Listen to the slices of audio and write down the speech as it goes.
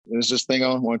Is this thing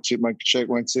on? 1, 2, mic check,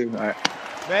 1, 2. All right.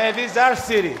 Man, this is our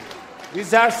city. This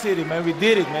is our city, man. We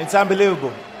did it, man. It's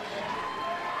unbelievable.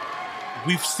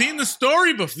 We've seen the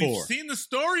story before.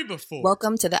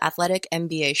 Welcome to the Athletic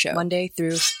NBA Show, Monday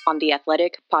through on the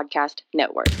Athletic Podcast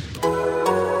Network.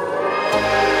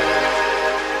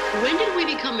 When did we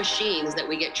become machines that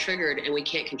we get triggered and we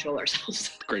can't control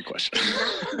ourselves? Great question.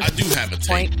 I do have a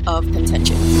take. Point of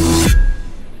contention.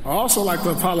 I also like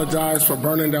to apologize for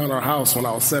burning down our house when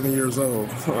I was 7 years old.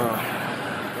 Man,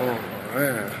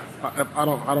 I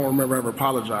don't remember ever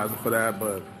apologizing for that,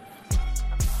 but.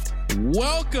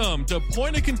 Welcome to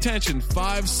Point of Contention.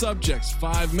 5 subjects,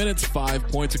 5 minutes, 5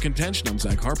 points of contention. I'm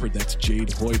Zach Harper. That's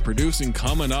Jade Hoy producing.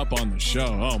 Coming up on the show.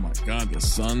 Oh my God, the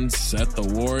Suns set the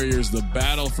Warriors. The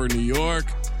battle for New York.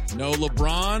 No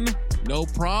LeBron, no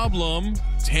problem.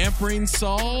 Tampering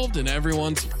solved, and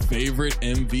everyone's favorite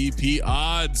MVP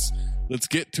odds. Let's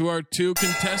get to our 2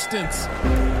 contestants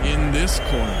in this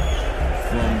corner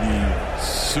from the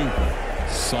super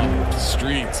soft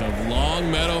streets of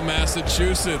Longmeadow,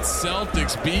 Massachusetts.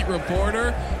 Celtics beat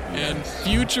reporter and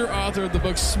future author of the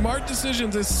book Smart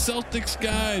Decisions, a Celtics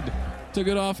Guide to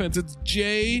Good Offense. It's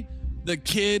Jay the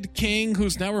Kid King,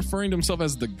 who's now referring to himself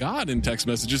as the God in text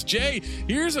messages. Jay,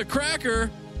 here's a cracker.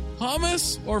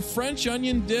 Hummus or French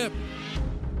onion dip?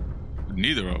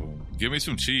 Neither of them. Give me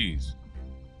some cheese.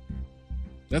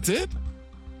 That's it?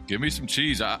 Give me some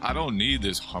cheese. I don't need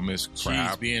this hummus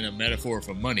crap. Cheese being a metaphor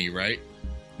for money, right?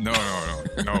 No,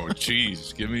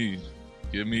 cheese. Give me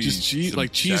just cheese,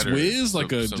 like cheese cheddar, whiz,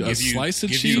 like a slice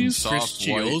of cheese. Some soft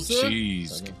white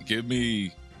cheese.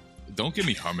 Don't give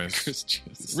me hummus.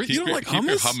 You don't like hummus? Keep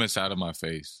your hummus out of my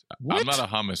face. What? I'm not a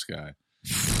hummus guy.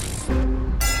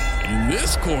 In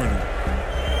this corner,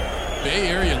 Bay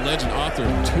Area legend, author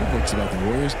of 2 books about the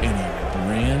Warriors and a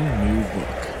brand new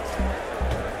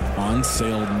book on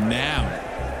sale now.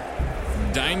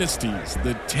 Dynasties,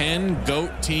 the 10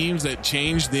 GOAT teams that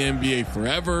changed the NBA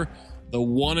forever. The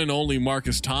one and only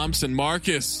Marcus Thompson.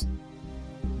 Marcus,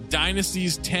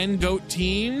 Dynasties, 10 GOAT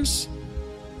teams,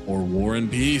 or War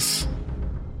and Peace?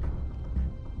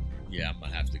 Yeah, I'm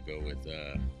going to have to go with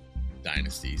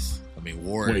Dynasties. I mean,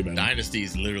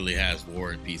 Dynasties literally has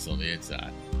War and Peace on the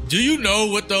inside. Do you know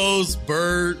what those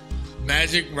Bird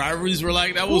Magic rivalries were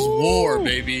like? That was war,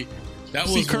 baby. That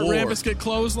was Kurt war. Rambis get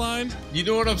clotheslined? You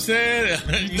know what I'm saying?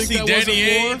 You think see that Danny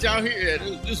wasn't war? Ainge out here?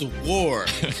 Yeah, this is war.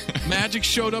 Magic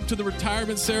showed up to the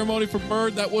retirement ceremony for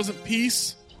Bird. That wasn't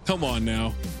peace? Come on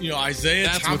now. You know, Isaiah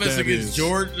That's Thomas against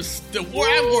Jordan. The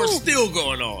war's still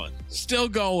going on. Still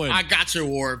going. I got your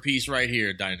War and Peace right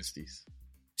here, Dynasties.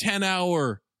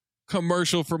 10-hour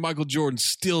commercial for Michael Jordan,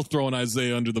 still throwing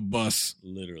Isaiah under the bus.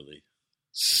 Literally.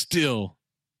 Still.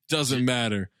 Doesn't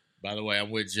matter. By the way, I'm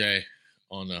with Jay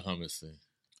on the hummus thing.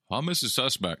 Hummus is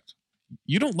suspect.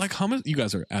 You don't like hummus? You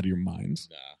guys are out of your minds.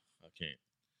 Nah, I can't.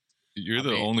 You're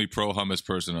the only pro hummus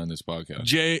person on this podcast.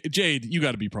 Jade, you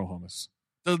got to be pro hummus.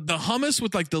 The hummus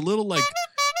with like the little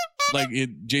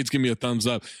Jade's giving me a thumbs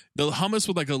up. The hummus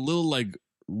with like a little like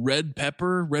red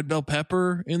bell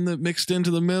pepper mixed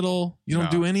into the middle. You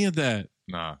don't do any of that.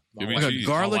 Nah, give me like cheese. a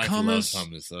garlic hummus.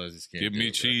 So I just can't Give me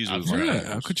cheese.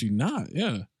 How could you not?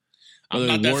 Yeah. I'm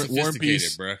not that War and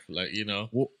Peace, sophisticated, bro. Like, you know.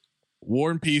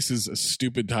 War and Peace is a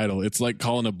stupid title. It's like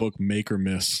calling a book Make or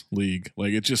Miss League.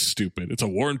 Like, it's just stupid. It's a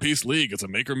War and Peace league. It's a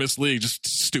Make or Miss league. Just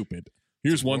stupid.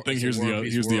 Here's one thing. Here's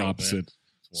the opposite.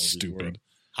 Stupid.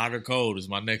 Hot or Cold is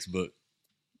my next book.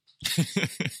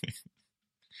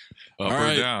 Up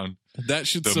or down. That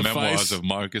should the suffice. Memoirs of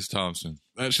Marcus Thompson.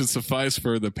 That should suffice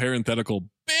for the parenthetical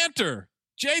banter.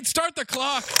 Jade, start the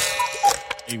clock.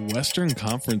 A Western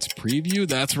Conference preview?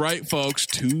 That's right, folks.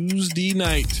 Tuesday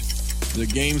night. The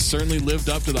game certainly lived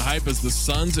up to the hype as the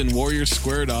Suns and Warriors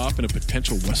squared off in a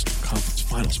potential Western Conference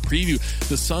Finals preview.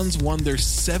 The Suns won their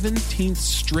 17th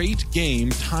straight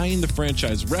game, tying the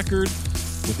franchise record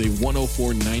with a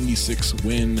 104-96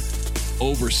 win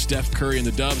over Steph Curry and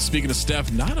the Dubs. Speaking of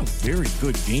Steph, not a very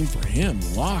good game for him.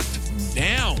 Locked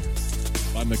down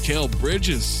by Mikal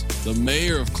Bridges, the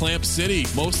mayor of Clamp City.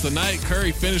 Most of the night,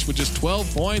 Curry finished with just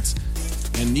 12 points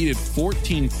and needed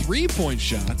 14 three-point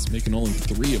shots, making only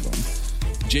 3 of them.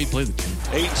 Jade, play the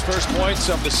tape. Ayton's first points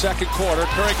of the second quarter.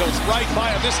 Curry goes right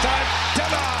by him this time.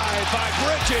 Denied by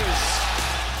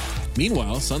Bridges.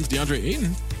 Meanwhile, Suns' DeAndre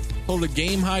Ayton pulled a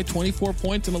game-high 24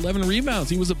 points and 11 rebounds.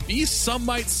 He was a beast, some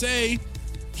might say.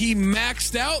 He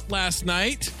maxed out last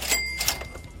night.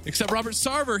 Except Robert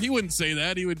Sarver, he wouldn't say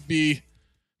that. He would be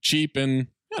cheap and,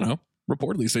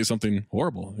 reportedly say something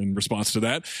horrible in response to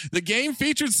that. The game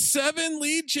featured 7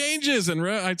 lead changes, and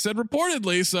I said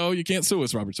reportedly, so you can't sue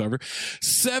us, Robert Sarver.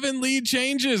 7 lead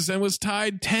changes and was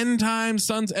tied 10 times.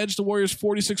 Suns edged the Warriors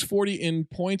 46-40 in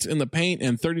points in the paint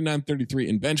and 39-33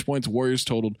 in bench points. Warriors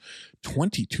totaled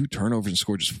 22 turnovers and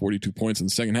scored just 42 points in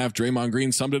the second half. Draymond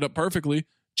Green summed it up perfectly.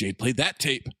 Jade played that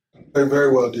tape. Played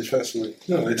very well defensively.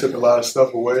 They took a lot of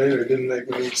stuff away. They didn't make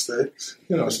any mistakes.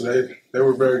 So they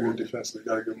were very good defensively.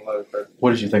 Got to give them a lot of credit.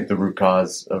 What did you think the root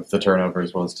cause of the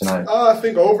turnovers was tonight? I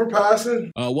think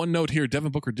overpassing. One note here,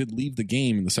 Devin Booker did leave the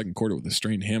game in the second quarter with a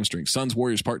strained hamstring. Suns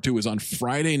Warriors Part 2 is on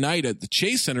Friday night at the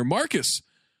Chase Center. Marcus,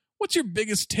 what's your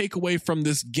biggest takeaway from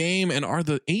this game? And are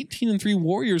the 18-3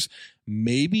 Warriors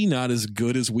maybe not as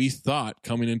good as we thought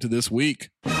coming into this week?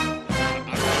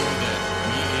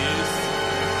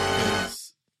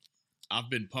 I've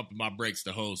been pumping my brakes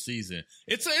the whole season.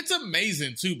 It's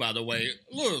amazing, too, by the way.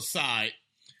 A little side.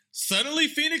 Suddenly,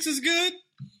 Phoenix is good?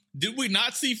 Did we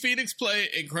not see Phoenix play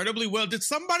incredibly well? Did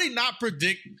somebody not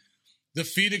predict the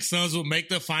Phoenix Suns will make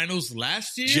the finals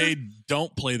last year? Jade,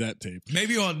 don't play that tape.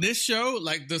 Maybe on this show,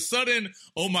 like the sudden,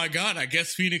 oh, my God, I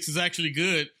guess Phoenix is actually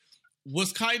good,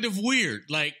 was kind of weird.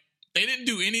 Like, they didn't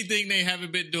do anything they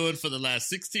haven't been doing for the last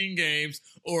 16 games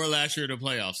or last year in the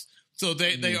playoffs. So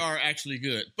they are actually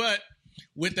good. But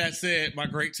with that said, my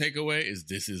great takeaway is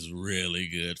this is really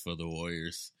good for the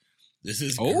Warriors. This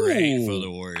is great for the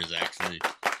Warriors, actually.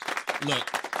 Look,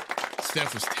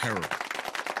 Steph was terrible.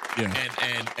 Yeah.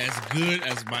 And as good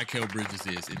as Mikal Bridges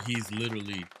is, and he's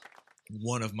literally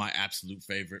one of my absolute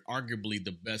favorite, arguably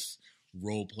the best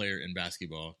role player in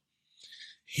basketball,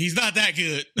 he's not that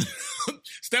good.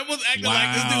 Steph was acting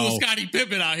like this dude was Scottie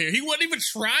Pippen out here. He wasn't even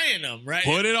trying them, right?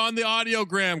 Put it on the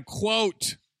audiogram.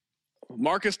 Quote,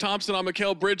 Marcus Thompson on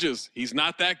Mikal Bridges. He's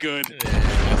not that good. Yeah,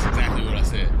 that's exactly what I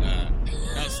said.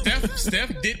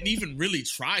 Steph didn't even really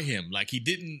try him. Like he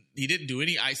didn't do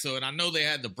any ISO. And I know they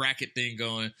had the bracket thing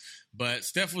going, but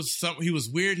Steph he was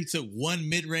weird. He took one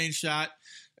mid-range shot.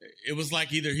 It was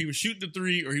like either he was shooting the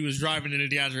three or he was driving into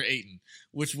DeAndre Ayton,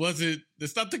 which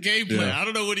that's not the game plan. Yeah. I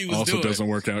don't know what he was doing. Also doesn't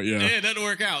work out, yeah. Yeah, it doesn't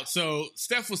work out. So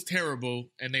Steph was terrible,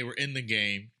 and they were in the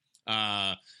game.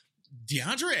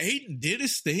 DeAndre Ayton did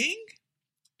his thing,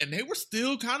 and they were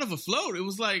still kind of afloat. It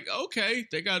was like, okay,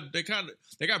 they got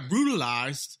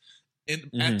brutalized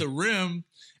at the rim,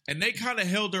 and they kind of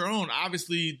held their own.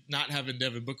 Obviously, not having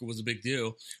Devin Booker was a big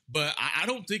deal, but I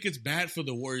don't think it's bad for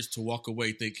the Warriors to walk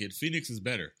away thinking Phoenix is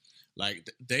better. Like,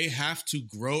 they have to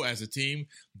grow as a team.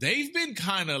 They've been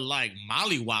kind of like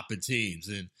molly-whopping teams,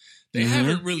 and they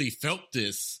haven't really felt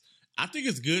this. I think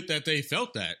it's good that they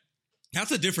felt that.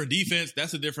 That's a different defense.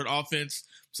 That's a different offense.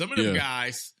 Some of them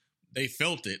guys, they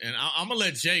felt it. And I'm going to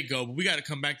let Jay go, but we got to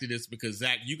come back to this because,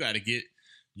 Zach, you got to get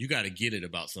it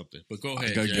about something. But go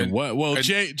ahead, Jay. Well,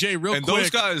 Jay, real quick. Those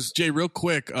guys, Jay, real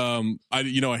quick. I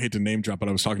hate to name drop, but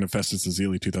I was talking to Festus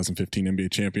Ezeli, 2015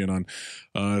 NBA champion on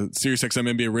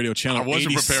SiriusXM NBA radio channel. I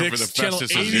wasn't prepared for the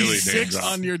Festus Ezeli name drop.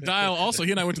 On your dial. Also,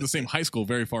 he and I went to the same high school,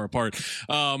 very far apart.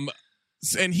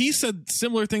 And he said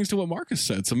similar things to what Marcus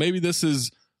said. So maybe this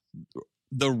is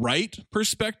the right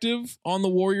perspective on the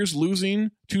Warriors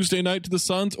losing Tuesday night to the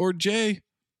Suns, or Jay,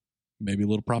 maybe a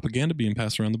little propaganda being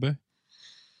passed around the Bay.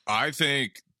 I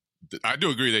think I do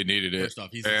agree they needed it. First off,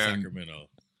 he's in Sacramento,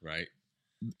 right?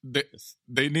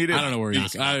 They need it. I don't know where he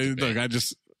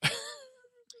is.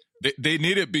 They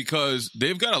need it because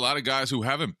they've got a lot of guys who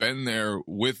haven't been there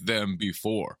with them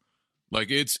before.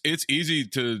 Like it's easy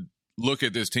to look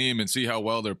at this team and see how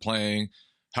well they're playing,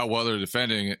 how well they're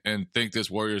defending, and think this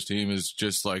Warriors team is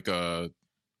just like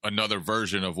another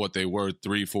version of what they were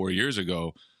 3-4 years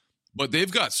ago. But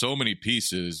they've got so many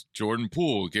pieces: Jordan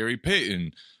Poole, Gary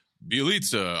Payton,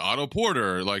 Bjelica, Otto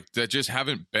Porter, like that just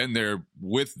haven't been there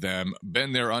with them,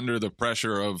 been there under the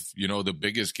pressure of, the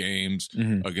biggest games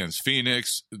against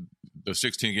Phoenix, the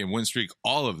 16-game win streak,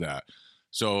 all of that.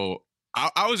 So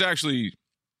I was actually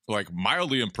like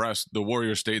mildly impressed the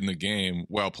Warriors stayed in the game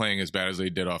while playing as bad as they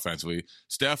did offensively.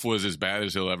 Steph was as bad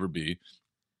as he'll ever be.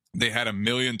 They had 1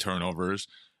 million turnovers.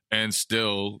 And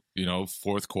still,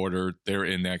 fourth quarter, they're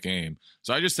in that game.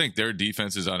 So I just think their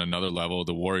defense is on another level,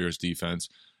 the Warriors' defense.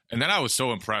 And then I was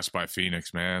so impressed by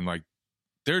Phoenix, man. Like,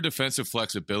 their defensive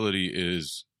flexibility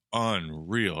is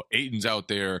unreal. Ayton's out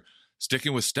there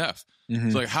sticking with Steph.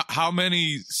 It's like, how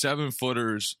many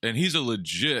 7-footers, and he's a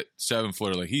legit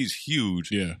 7-footer. Like, he's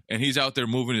huge. Yeah. And he's out there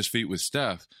moving his feet with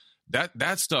Steph.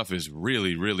 That stuff is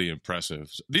really, really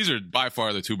impressive. These are by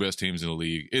far the two best teams in the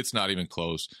league. It's not even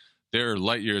close. They're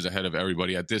light years ahead of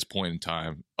everybody at this point in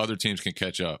time. Other teams can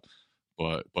catch up.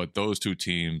 But those two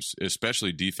teams,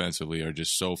 especially defensively, are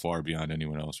just so far beyond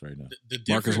anyone else right now.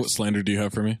 Marcus, what slander do you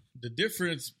have for me? The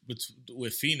difference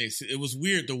with Phoenix, it was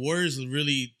weird. The Warriors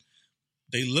really,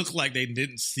 they looked like they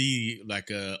didn't see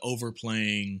like a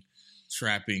overplaying,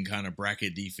 trapping kind of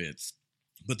bracket defense.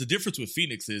 But the difference with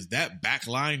Phoenix is that back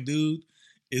line dude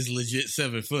is legit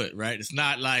 7 foot, right? It's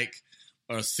not like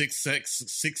a 6'6",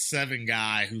 6'7"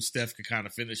 guy who Steph could kind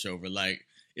of finish over. Like,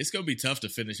 it's going to be tough to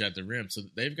finish at the rim, so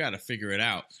they've got to figure it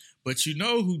out. But you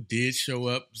know who did show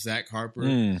up? Zach Harper.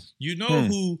 You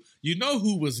know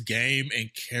who was game and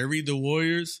carried the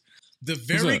Warriors? The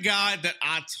very guy that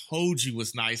I told you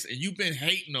was nice, and you've been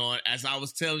hating on as I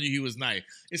was telling you he was nice.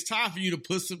 It's time for you to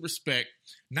put some respect,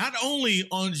 not only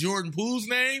on Jordan Poole's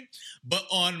name, but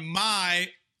on my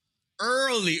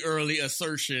early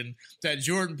assertion that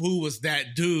Jordan Poole was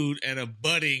that dude and a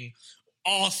budding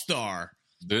all-star.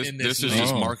 This is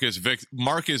just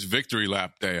Marcus victory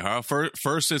lap day, huh?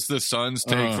 First it's the Suns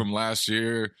take from last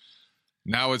year.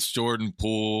 Now it's Jordan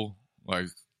Poole. Like,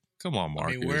 come on,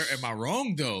 Marcus. I mean, where am I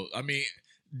wrong though? I mean,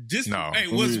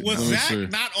 was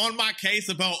Zach not on my case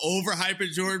about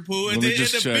overhyping Jordan Poole? And then in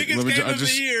the biggest game of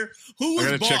the year, who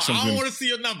was balling? I don't want to see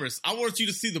your numbers. I want you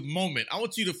to see the moment. I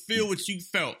want you to feel what you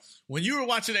felt. When you were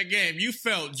watching that game, you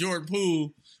felt Jordan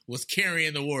Poole was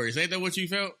carrying the Warriors. Ain't that what you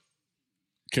felt?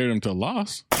 Carried him to a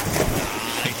loss.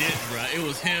 He didn't, bro. It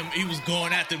was him. He was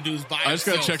going at them dudes by himself. I just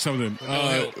got to check something.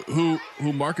 Who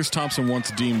Marcus Thompson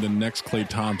once deemed the next Klay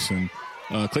Thompson.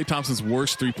 Klay Thompson's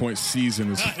worst three-point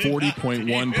season is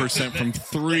 40.1% from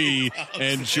three.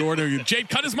 And Jade,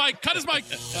 cut his mic.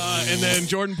 And then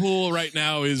Jordan Poole right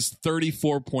now is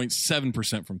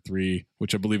 34.7% from three,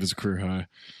 which I believe is a career high.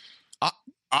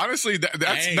 Honestly,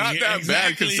 that's not that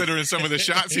bad considering some of the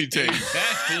shots he takes.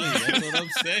 Exactly. That's what I'm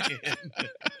saying.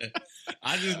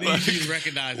 I just need you to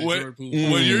recognize it, Jordan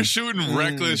Poole. When you're shooting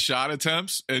reckless shot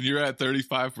attempts and you're at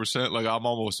 35%, like, I'm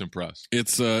almost impressed.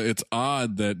 It's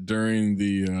odd that during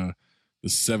the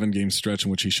 7-game stretch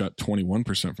in which he shot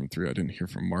 21% from three, I didn't hear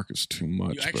from Marcus too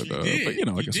much. But you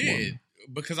know, I guess did,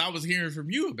 because I was hearing from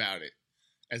you about it.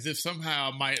 As if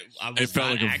somehow it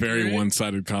felt like a very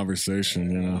one-sided conversation,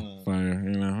 you know.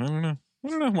 I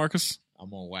don't know, Marcus.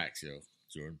 I'm on wax, yo.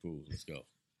 Jordan Poole, let's go.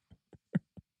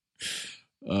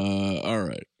 All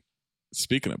right.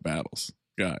 Speaking of battles,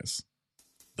 guys,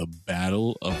 the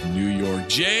Battle of New York.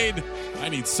 Jade, I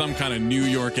need some kind of New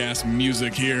York-ass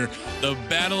music here. The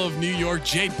Battle of New York.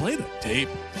 Jade, play the tape.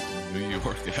 New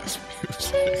York-ass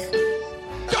music.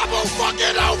 Double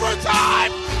fucking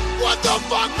overtime! What the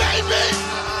fuck, baby?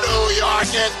 New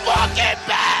York is fucking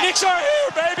back! Knicks are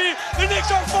here, baby! The Knicks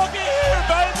are fucking here,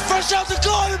 baby! Fresh out the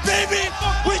garden, baby!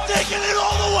 We're taking it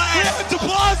all the way! We had De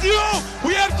Blasio!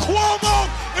 We had Cuomo!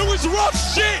 It was rough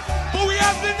shit! But we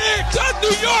have the Knicks! That's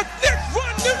New York! Knicks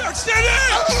run New York City!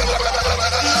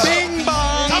 Bing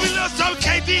bong! Tell me a little something,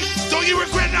 KD! Don't you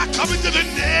regret not coming to the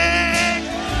Knicks?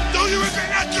 Don't you regret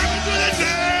not coming to the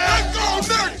Knicks? Let's go,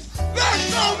 Knicks!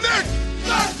 Let's go, Knicks!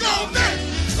 Let's go, Knicks!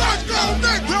 Let's go,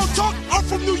 Knicks! Real talk, I'm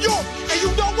from New York, and you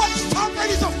know what? Tom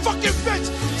Brady's a fucking bitch.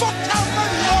 Fuck Tom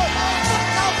Brady. Oh, fuck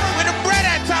Tom Brady. Where the bread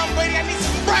at, Tom Brady? I need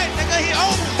some bread, nigga. He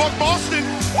over. Fuck Boston.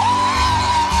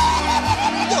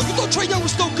 Yo, you thought Trae Young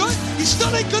was still good? He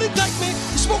still ain't good at night, man.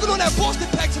 He's smoking on that Boston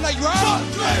pack tonight, you right? Fuck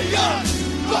Trae Young.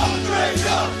 Fuck Trae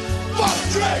Young. Fuck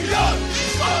Trae Young.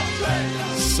 Fuck Trae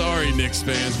Young. Sorry, Knicks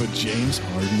fans, but James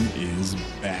Harden is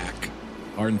back.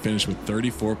 Harden finished with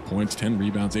 34 points, 10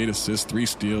 rebounds, 8 assists, 3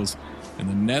 steals, and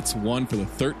the Nets won for the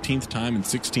 13th time in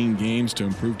 16 games to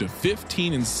improve to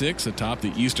 15-6 atop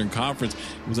the Eastern Conference.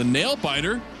 It was a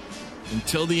nail-biter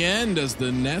until the end as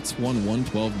the Nets won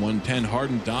 112-110.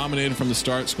 Harden dominated from the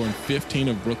start, scoring 15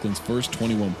 of Brooklyn's first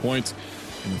 21 points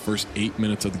in the first 8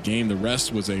 minutes of the game. The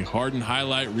rest was a Harden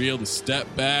highlight reel, the step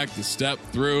back, the step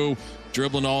through,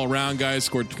 dribbling all around, guys.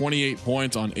 Scored 28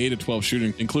 points on 8 of 12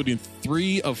 shooting, including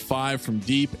 3 of 5 from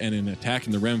deep, and in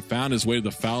attacking the rim, found his way to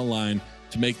the foul line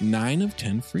to make 9 of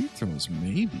 10 free throws.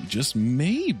 Maybe, just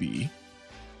maybe,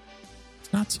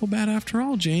 it's not so bad after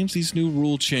all, James, these new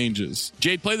rule changes.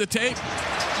 Jade, play the tape.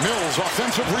 Mills,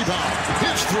 offensive rebound.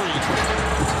 His three.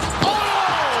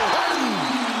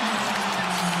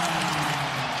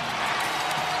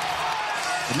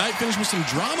 The night finished with some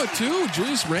drama, too.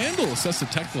 Julius Randle assessed a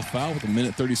technical foul with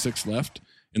 1:36 left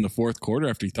in the fourth quarter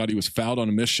after he thought he was fouled on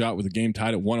a missed shot with the game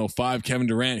tied at 105. Kevin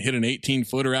Durant hit an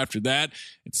 18-footer after that.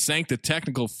 It sank the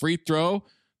technical free throw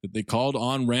that they called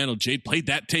on Randle. Jade played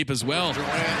that tape as well. Durant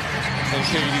and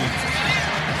KD.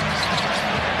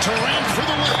 Durant for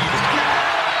the lead.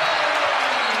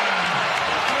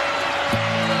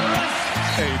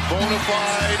 A bona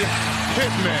fide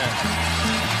hitman.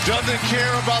 doesn't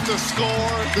care about the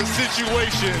score, the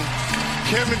situation.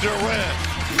 Kevin Durant.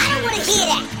 I don't want to hear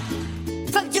that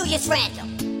from Julius Randle.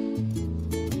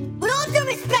 With all due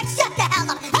respect, shut the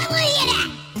hell up. I don't want to hear that.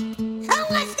 I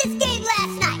watched this game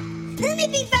last night. Let me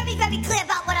be very, very clear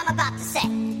about what I'm about to say.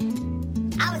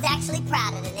 I was actually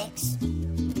proud of the Knicks.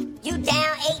 You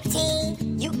down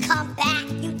 18, you come back,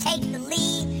 you take the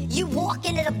lead, you walk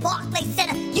into the Barclays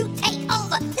Center, you take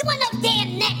over. There weren't no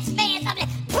damn Nets fans up there.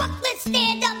 Brooklyn,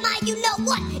 stand up, man, you know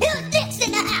what? It was Knicks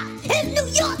in the house. It was New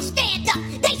York, stand up.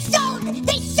 They showed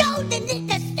the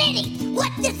city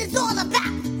what this is all about.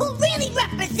 Who really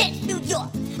represents New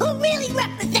York? Who really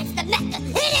represents the Mecca?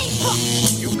 It ain't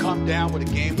Brooklyn. You come down with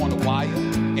a game on the wire,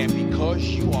 and because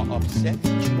you are upset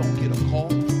that you don't get a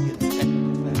call, you get a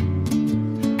technical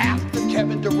foul. After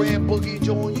Kevin Durant boogied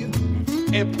on you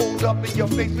and pulled up in your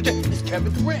face with Jay, it's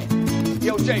Kevin Durant.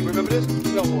 Yo, Jay, remember this?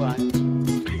 You know who I am.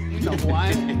 You know who I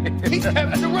am. He's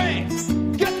Kevin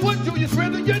Durant. Guess what, Julius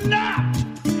Randle? You're not.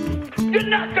 You're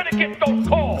not going to get those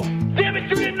calls. Damn it,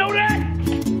 you didn't know that?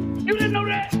 You didn't know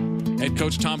that? Head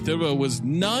coach Tom Thibodeau was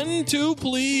none too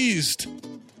pleased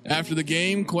after the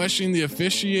game, questioning the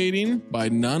officiating by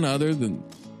none other than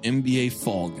NBA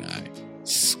fall guy,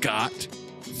 Scott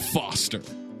Foster.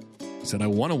 He said, I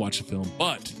want to watch the film,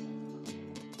 but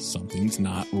something's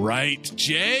not right.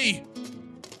 Jay,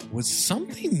 was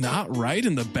something not right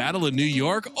in the Battle of New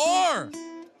York, or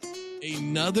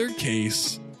another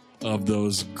case of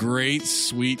those great,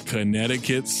 sweet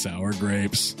Connecticut sour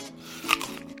grapes?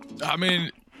 I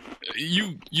mean,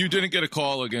 you didn't get a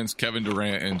call against Kevin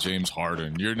Durant and James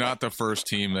Harden. You're not the first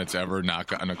team that's ever not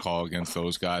gotten a call against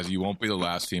those guys. You won't be the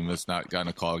last team that's not gotten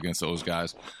a call against those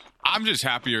guys. I'm just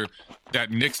happier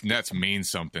that Knicks Nets means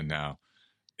something now.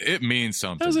 It means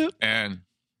something. Does it? And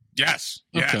yes,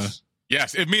 Okay.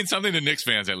 yes. It means something to Knicks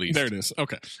fans at least. There it is.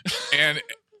 Okay. And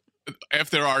if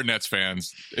there are Nets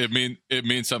fans, it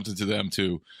means something to them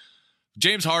too.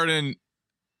 James Harden,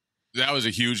 that was a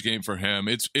huge game for him.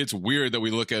 It's weird that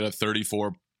we look at a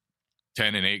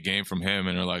 34-10-8 game from him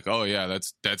and are like, oh yeah,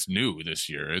 that's new this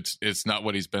year. It's not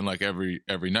what he's been like every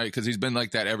night, because he's been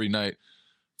like that every night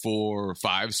for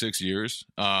 5-6 years.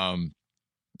 I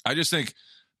just think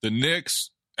the Knicks,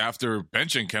 after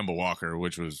benching Kemba Walker,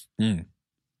 which was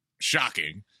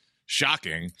shocking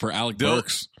for Alec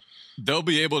Burks, they'll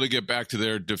be able to get back to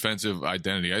their defensive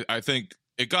identity. I think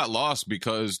it got lost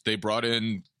because they brought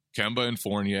in Kemba and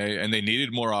Fournier, and they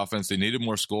needed more offense. They needed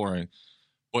more scoring.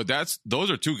 But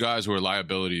those are two guys who are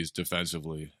liabilities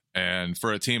defensively. And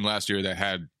for a team last year that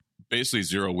had basically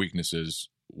zero weak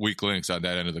links on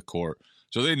that end of the court.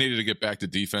 So they needed to get back to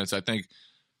defense. I think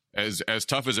as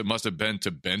tough as it must have been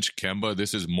to bench Kemba,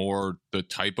 this is more the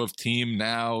type of team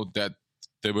now that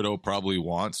Thibodeau probably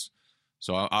wants.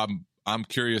 So I'm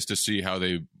curious to see how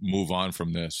they move on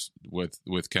from this with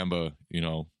Kemba,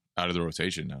 out of the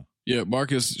rotation now. Yeah,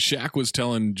 Marcus, Shaq was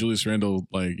telling Julius Randle,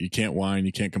 like, you can't whine,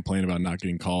 you can't complain about not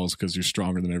getting calls because you're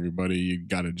stronger than everybody. You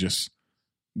got to just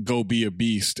go be a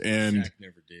beast. And Shaq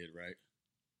never did, right?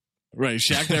 Right,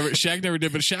 Shaq never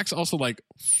did, but Shaq's also like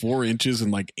 4 inches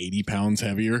and like 80 pounds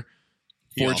heavier.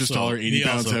 4 inches taller, 80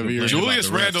 pounds heavier. Julius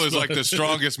Randle is like the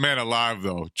strongest man alive,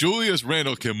 though. Julius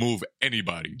Randle can move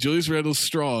anybody. Julius Randle's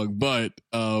strong, but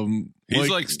he's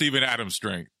like Steven Adams'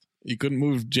 strength. He couldn't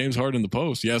move James Harden in the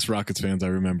post. Yes, Rockets fans, I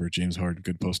remember James Harden,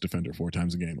 good post defender 4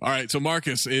 times a game. All right, so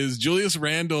Marcus, is Julius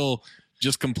Randle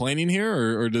just complaining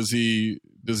here, or does he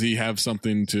have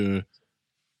something to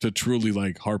truly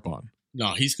like harp on?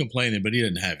 No, he's complaining, but he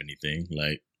doesn't have anything.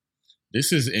 Like,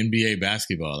 this is NBA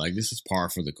basketball. Like, this is par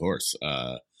for the course.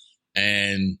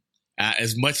 And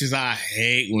as much as I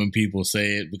hate when people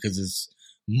say it because it's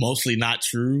mostly not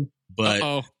true,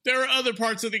 but there are other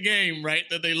parts of the game, right,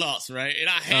 that they lost, right? And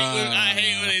I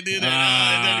hate when they do that.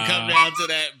 It doesn't come down to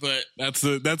that, but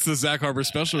that's the Zach Harper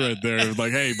special right there.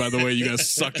 Like, hey, by the way, you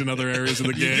guys sucked in other areas of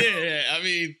the game. Yeah, I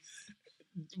mean,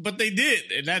 but they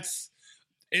did, and that's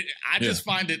it. I just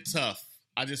find it tough.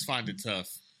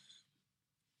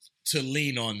 To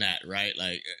lean on that, right?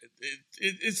 Like,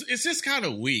 it's just kind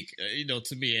of weak,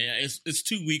 to me. It's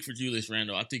too weak for Julius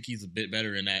Randle. I think he's a bit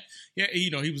better than that. Yeah,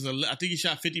 I think he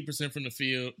shot 50% from the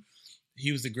field.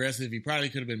 He was aggressive. He probably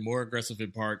could have been more aggressive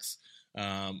in parts.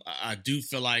 I do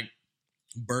feel like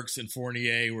Burks and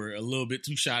Fournier were a little bit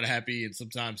too shot happy, and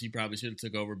sometimes he probably should have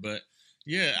took over. But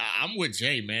yeah, I'm with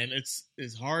Jay, man. It's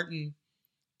Harden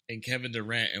and Kevin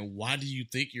Durant, and why do you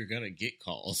think you're gonna get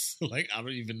calls? Like, I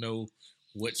don't even know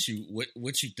what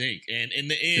you think. And in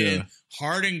the end,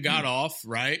 Harden got off,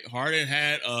 right? Harden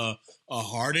had a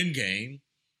Harden game,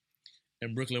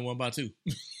 and Brooklyn won by 2.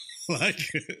 Like,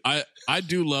 I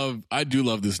do love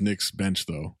this Knicks bench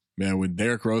though, man, when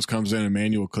Derrick Rose comes in,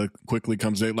 Emmanuel quickly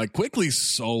comes in. Like, Quickly's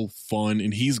so fun,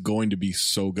 and he's going to be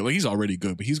so good. Like, he's already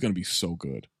good, but he's going to be so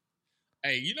good.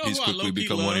 Hey, you know he's who I quickly low-key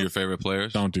become love? one of your favorite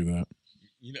players. Don't do that.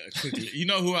 You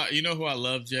know who I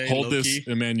love, Jay? Hold low-key? this,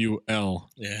 Emmanuel.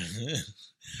 Yeah.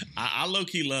 I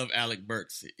low-key love Alec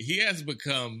Burks. He has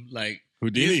become like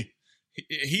Houdini.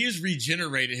 He has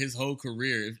regenerated his whole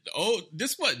career.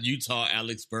 This wasn't Utah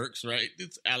Alex Burks, right?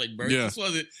 It's Alec Burks. Yeah. This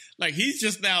wasn't like he's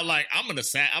just now like I'm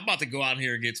about to go out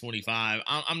here and get 25.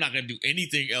 I'm not gonna do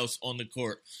anything else on the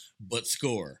court but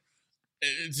score.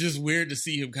 It's just weird to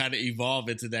see him kind of evolve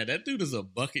into that. That dude is a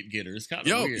bucket getter. It's kind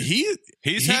of weird.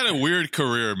 He's had a weird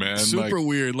career, man. Super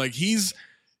weird. Like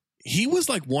he was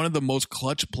like one of the most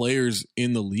clutch players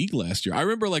in the league last year. I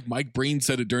remember like Mike Breen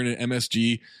said it during an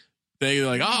MSG. They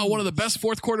like, one of the best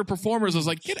fourth quarter performers. I was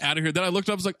like, get out of here. Then I looked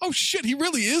up, I was like, oh shit, he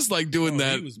really is like doing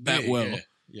that well.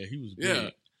 Yeah, he was big. Yeah.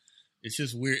 It's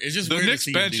just weird. It's just the weird.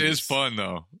 Knicks bench is fun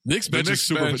though. Knicks bench is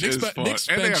super fun. Knicks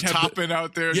and they have Toppin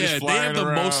out there. Yeah, just flying they have the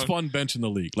around. most fun bench in the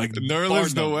league. Like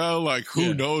Nerlens Noel, like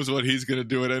who knows what he's gonna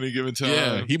do at any given time.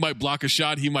 Yeah, he might block a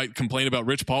shot. He might complain about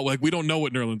Rich Paul. Like we don't know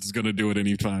what Nerlens is gonna do at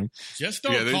any time. Just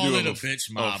don't call it a bench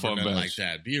mob or nothing like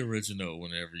that. Be original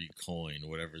whenever you coin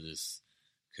whatever this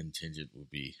contingent will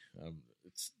be.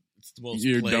 It's the most.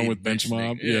 You're done with bench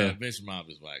mob. Yeah, bench mob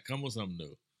is whack. Come with something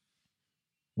new.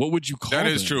 What would you call that?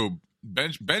 Them? Is true.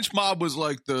 Bench mob was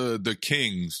like the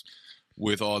Kings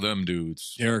with all them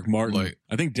dudes. Derek Martin. Like,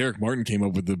 I think Derek Martin came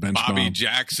up with the bench Bobby mob.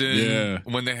 Jackson. Yeah.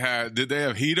 When did they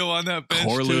have Hito on that bench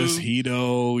Corliss, too?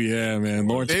 Hito. Yeah, man.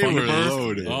 Lawrence they were Funderburk.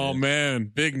 loaded. Oh,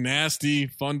 man. Big Nasty.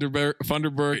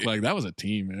 Funderburk. Like, that was a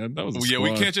team, man. That was a squad.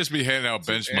 We can't just be handing out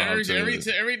bench mobs.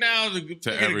 Every now we get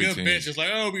a good team. bench. It's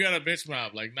like, we got a bench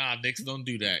mob. Like, nah, Knicks don't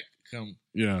do that. Come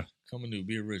anew.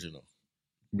 Be original.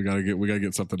 We gotta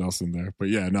get something else in there. But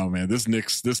yeah, no, man, this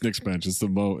Knicks bench is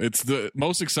the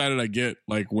most excited I get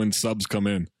like when subs come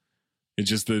in. It's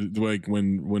just like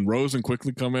when Rose and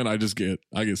Quickly come in, I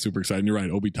get super excited. And you're right,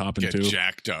 Obi Toppin too.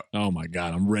 Jacked up. Oh my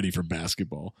God, I'm ready for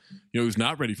basketball. You know who's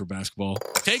not ready for basketball?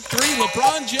 Take 3,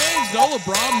 LeBron James. No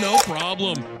LeBron, no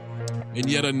problem. And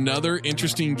yet another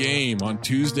interesting game on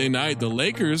Tuesday night. The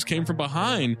Lakers came from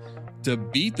behind to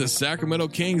beat the Sacramento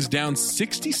Kings down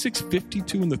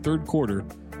 66-52 in the third quarter.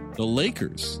 The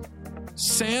Lakers,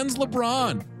 sans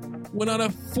LeBron, went on a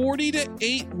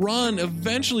 40-8 run,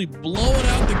 eventually blowing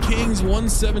out the Kings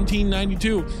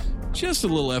 117-92. Just a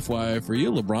little FYI for you,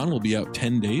 LeBron will be out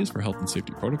 10 days for health and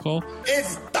safety protocol.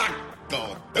 It's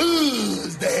Taco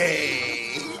Tuesday.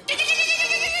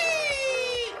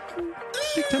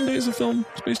 Take 10 days to film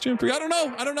Space Jam 3. I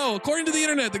don't know. According to the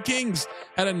internet, the Kings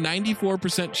had a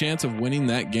 94% chance of winning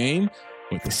that game,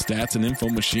 but the stats and info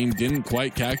machine didn't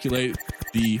quite calculate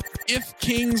the if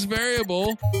Kings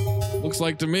variable. Looks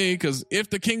like to me, because if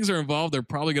the Kings are involved, they're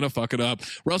probably going to fuck it up.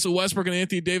 Russell Westbrook and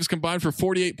Anthony Davis combined for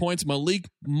 48 points. Malik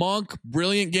Monk,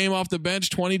 brilliant game off the bench,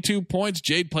 22 points.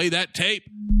 Jade, play that tape.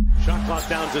 Shot clock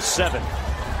down to 7.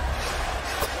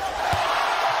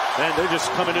 And they're just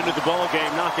coming into the ball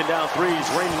game, knocking down threes,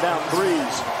 raining down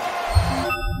threes.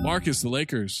 Marcus, the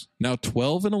Lakers, now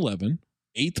 12-11,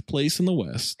 8th place in the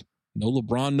West. No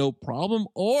LeBron, no problem.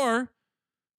 Or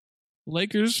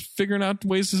Lakers figuring out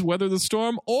ways to weather the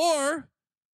storm, or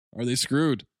are they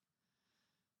screwed?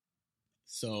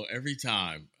 So every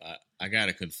time, I got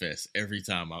to confess, every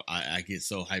time I get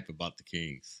so hype about the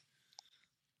Kings.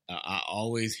 I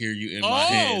always hear you in my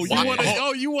head.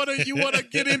 You want to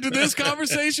get into this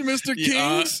conversation, Mr.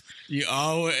 Kings? You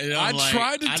always. I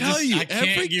tried to tell you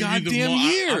every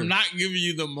goddamn year. I'm not giving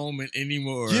you the moment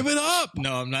anymore. Give it up.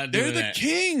 No, I'm not doing that. They're the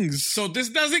Kings. So this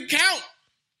doesn't count.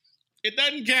 It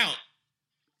doesn't count.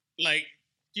 Like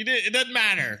you did. It doesn't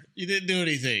matter. You didn't do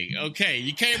anything. Okay,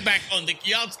 you came back on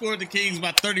you outscored the Kings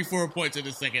by 34 points in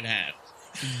the second half.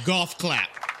 Golf clap.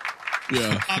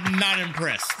 Yeah. I'm not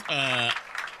impressed.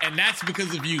 And that's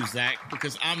because of you, Zach,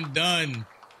 because I'm done.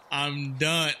 This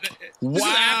is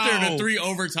after the 3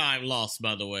 overtime loss,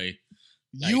 by the way.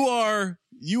 Like, you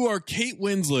are Kate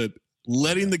Winslet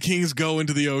letting the Kings go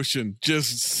into the ocean,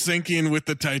 just sinking with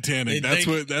the Titanic.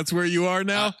 That's where you are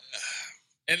now.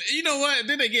 And you know what?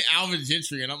 Then they get Alvin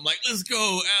Gentry, and I'm like, let's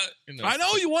go. I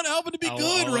know you want Alvin to be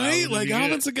good, right? Like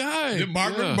Alvin's a guy. Did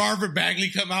Marvin Bagley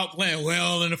come out playing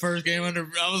well in the first game? I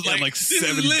was like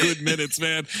 7 good minutes,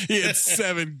 man. He had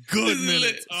 7 good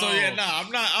minutes. So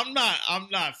I'm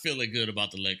not feeling good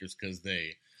about the Lakers because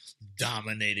they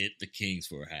dominated the Kings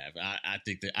for a half. I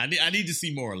think that I need to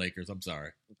see more Lakers. I'm sorry.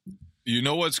 You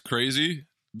know what's crazy?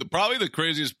 Probably the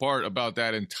craziest part about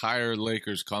that entire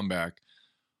Lakers comeback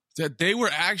that they were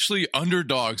actually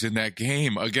underdogs in that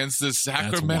game against the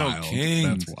Sacramento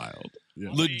Kings. That's wild.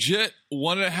 legit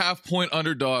 1.5 point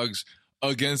underdogs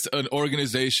against an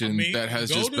organization that has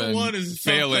just been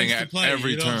failing at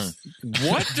every turn.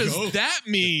 What does that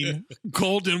mean?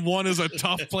 Golden One is a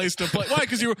tough place to play. Why?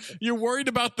 Because you're worried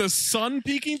about the sun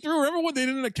peeking through? Remember when they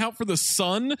didn't account for the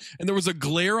sun and there was a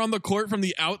glare on the court from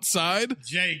the outside?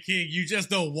 Jay King, you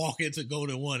just don't walk into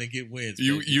Golden One and get wins.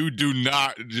 You do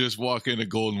not just walk into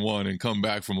Golden One and come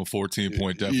back from a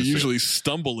 14-point deficit. You usually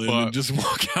stumble in and just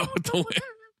walk out with the win.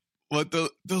 But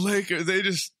the Lakers, they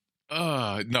just...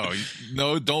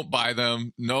 no, don't buy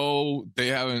them. No, they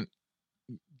haven't.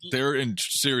 They're in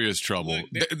serious trouble.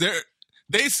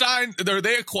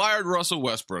 They acquired Russell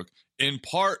Westbrook in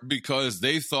part because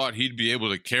they thought he'd be able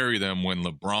to carry them when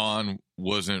LeBron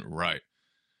wasn't right.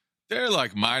 They're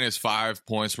like -5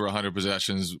 points per 100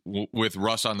 possessions with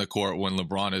Russ on the court when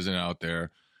LeBron isn't out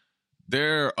there.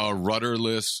 They're a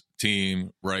rudderless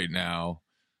team right now.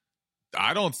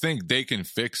 I don't think they can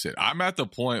fix it. I'm at the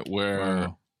point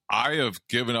where I have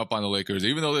given up on the Lakers,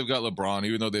 even though they've got LeBron,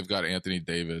 even though they've got Anthony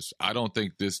Davis. I don't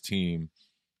think this team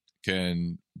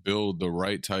can build the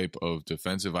right type of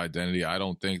defensive identity. I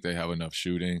don't think they have enough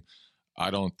shooting.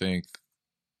 I don't think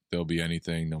there'll be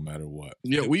anything no matter what.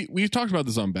 Yeah, we talked about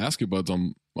this on Basketball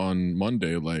on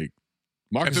Monday. Like,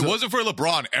 Marcus, if it wasn't for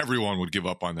LeBron, everyone would give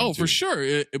up on them. Oh, too. For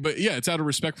sure. But yeah, it's out of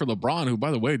respect for LeBron, who,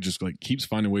 by the way, just like keeps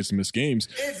finding ways to miss games.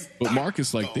 But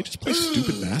Marcus, like, they just play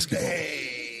stupid basketball.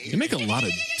 They make a lot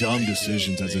of dumb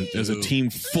decisions as a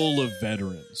team full of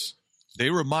veterans.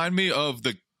 They remind me of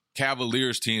the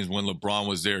Cavaliers teams when LeBron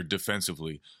was there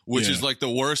defensively, which is like the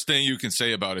worst thing you can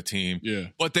say about a team. Yeah.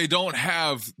 But they don't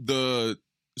have the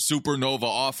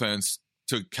supernova offense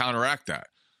to counteract that.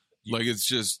 Like, it's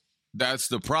just, that's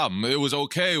the problem. It was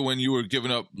okay when you were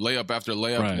giving up layup after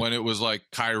layup, when it was like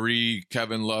Kyrie,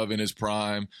 Kevin Love in his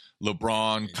prime,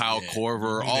 LeBron, Kyle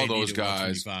Korver, all those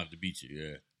guys. 125 to beat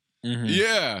you, Mm-hmm.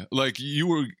 Yeah, like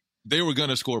they were going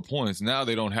to score points. Now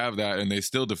they don't have that, and they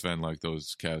still defend like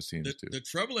those Cavs teams do. The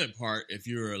troubling part, if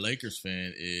you're a Lakers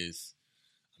fan, is,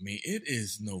 I mean, it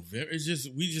is November. It's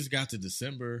just, we just got to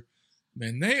December.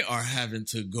 Man, they are having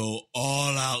to go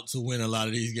all out to win a lot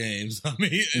of these games. I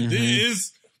mean,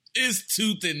 it's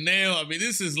tooth and nail. I mean,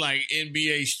 this is like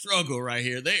NBA struggle right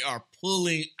here. They are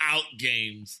pulling out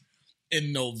games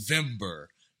in November.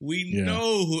 We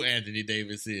know who Anthony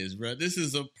Davis is, bro. This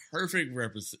is a perfect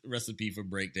recipe for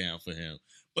breakdown for him.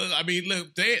 But, I mean,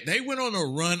 look, they went on a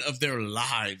run of their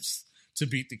lives to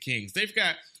beat the Kings.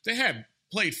 They had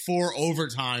played 4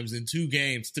 overtimes in 2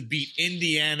 games to beat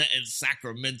Indiana and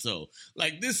Sacramento.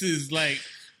 Like, this is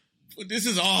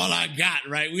all I got,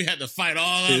 right? We had to fight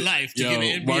all our life to get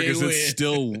an NBA Marcus,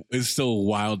 win. it's still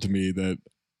wild to me that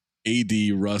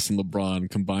AD, Russ, and LeBron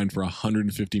combined for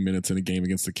 150 minutes in a game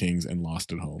against the Kings and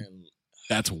lost at home.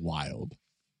 That's wild.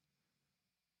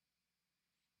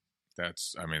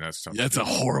 That's tough. That's a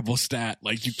horrible stat.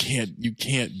 Like, you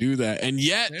can't do that. And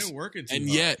yet, they're working too and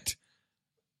hard. yet,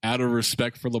 out of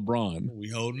respect for LeBron, we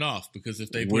holding off because if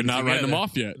they we're not writing them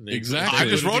off yet. Exactly. I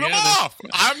just wrote them off.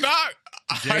 I'm not.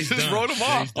 I just wrote them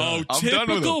off. Oh,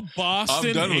 typical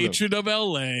Boston hatred of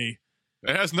LA.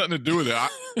 It has nothing to do with it.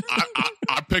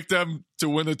 I picked them to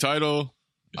win the title,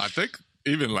 I think,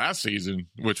 even last season,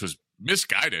 which was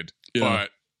misguided. Yeah.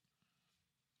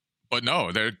 But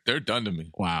no, they're done to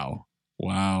me. Wow.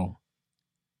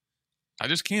 I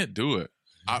just can't do it.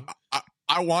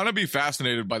 I want to be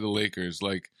fascinated by the Lakers.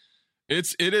 Like,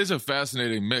 it is a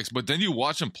fascinating mix, but then you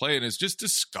watch them play and it's just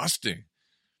disgusting.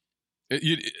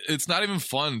 It's not even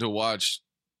fun to watch.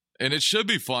 And it should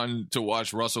be fun to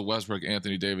watch Russell Westbrook,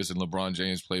 Anthony Davis, and LeBron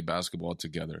James play basketball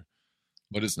together.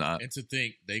 But it's not. And to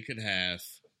think they could have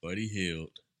Buddy Hield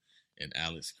and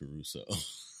Alex Caruso,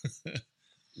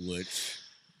 which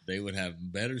they would have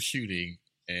better shooting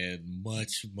and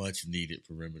much, much needed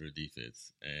perimeter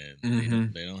defense.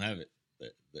 And they don't have it.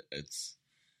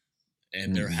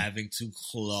 They're having to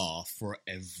claw for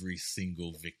every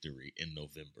single victory in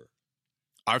November.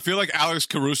 I feel like Alex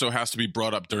Caruso has to be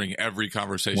brought up during every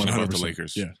conversation 100%. about the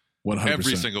Lakers. Yeah, 100%.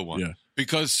 Every single one. Yeah.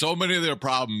 Because so many of their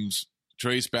problems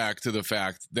trace back to the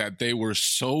fact that they were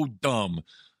so dumb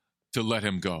to let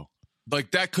him go. Like,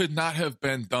 that could not have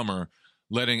been dumber,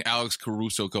 letting Alex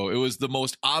Caruso go. It was the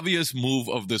most obvious move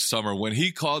of this summer. When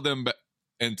he called them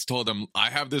and told them, I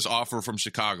have this offer from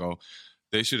Chicago,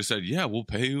 they should have said, yeah, we'll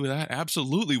pay you that.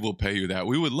 Absolutely, we'll pay you that.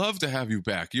 We would love to have you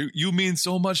back. You mean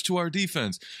so much to our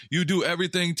defense. You do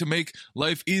everything to make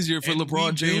life easier for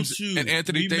LeBron James and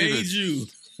Anthony Davis. We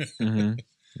made you.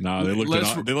 No, they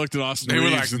looked at Austin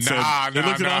Reeves and said,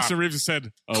 at Austin Reeves and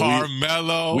said,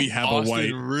 Carmelo, we have Austin a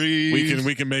white. Reeves,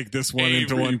 we can make this one Avery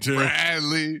into one too.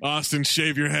 Bradley. Austin,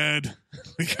 shave your head.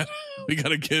 We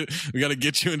gotta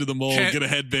get you into the mold. Get a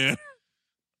headband.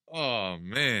 Oh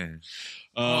man.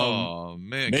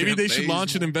 Maybe they should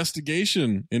launch an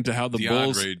investigation into how the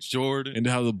Bulls, Jordan, into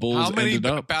how the Bulls how many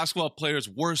ended up. basketball players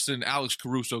worse than Alex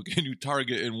Caruso can you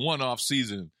target in one off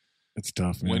season? It's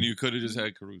tough, man. When you could have just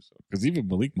had Caruso, because even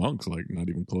Malik Monk's like not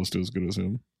even close to as good as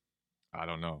him. I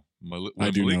don't know. I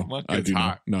do know. Monk I gets do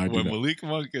hot. know. No, I do when know. Malik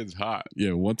Monk gets hot.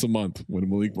 Yeah, once a month when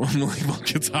Malik Monk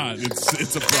gets hot,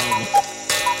 it's a problem.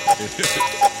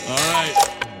 All right.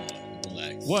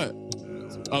 Relax. What?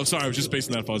 Oh, sorry. I was just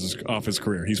basing that off his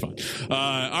career. He's fine.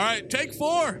 All right. Take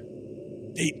 4.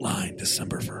 Dateline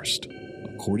December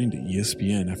 1st. According to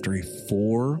ESPN, after a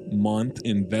 4-month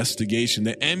investigation,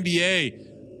 the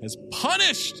NBA has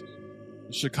punished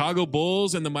the Chicago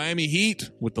Bulls and the Miami Heat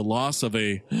with the loss of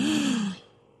a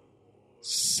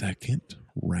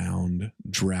second-round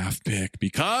draft pick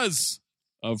because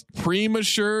of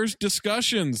premature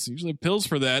discussions, usually pills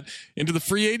for that, into the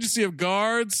free agency of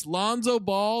guards Lonzo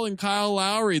Ball and Kyle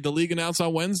Lowry. The league announced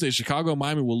on Wednesday Chicago and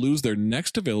Miami will lose their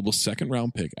next available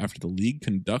second-round pick after the league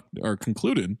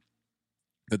concluded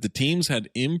that the teams had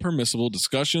impermissible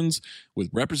discussions with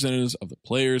representatives of the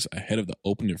players ahead of the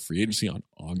opening of free agency on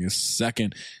August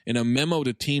 2nd. In a memo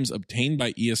to teams obtained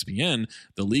by ESPN,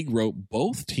 the league wrote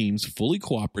both teams fully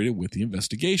cooperated with the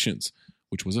investigations,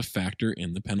 which was a factor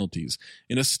in the penalties.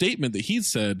 In a statement, the Heat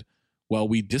said, while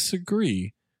we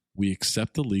disagree, we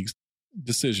accept the league's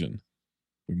decision.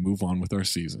 We move on with our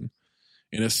season.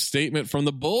 In a statement from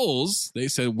the Bulls, they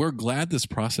said, we're glad this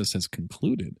process has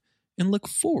concluded and look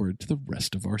forward to the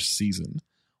rest of our season.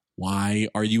 Why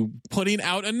are you putting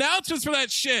out announcements for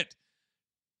that shit?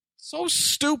 So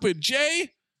stupid,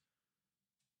 Jay.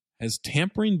 Has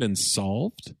tampering been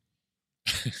solved?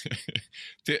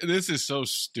 This is so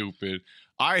stupid.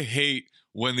 I hate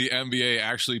when the NBA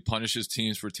actually punishes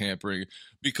teams for tampering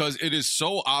because it is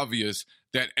so obvious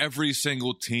that every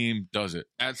single team does it.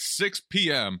 At 6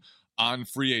 p.m. on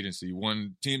free agency,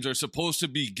 when teams are supposed to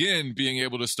begin being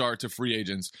able to start to free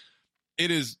agents, it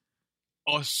is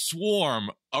a swarm,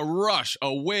 a rush,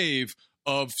 a wave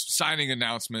of signing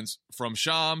announcements from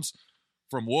Shams,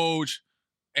 from Woj,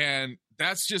 and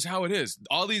that's just how it is.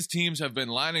 All these teams have been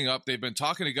lining up. They've been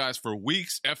talking to guys for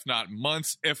weeks, if not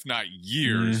months, if not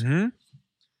years. Mm-hmm.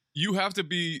 You have to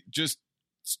be just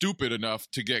stupid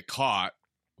enough to get caught.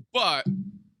 But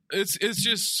it's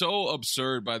just so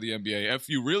absurd by the NBA. If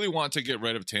you really want to get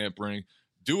rid of tampering,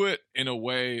 do it in a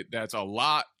way that's a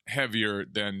lot heavier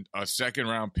than a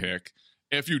second-round pick.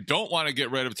 If you don't want to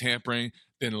get rid of tampering,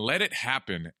 then let it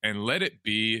happen and let it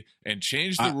be and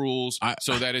change the rules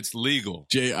so that it's legal.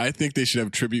 Jay, I think they should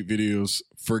have tribute videos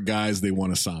for guys they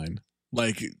want to sign.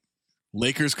 Like,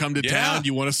 Lakers come to town,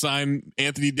 you want to sign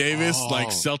Anthony Davis? Like,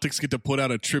 Celtics get to put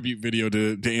out a tribute video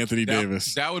to Anthony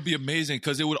Davis. That would be amazing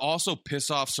because it would also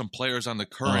piss off some players on the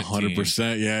current 100%.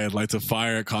 team. Yeah, it lights a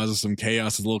fire. It causes some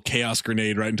chaos. A little chaos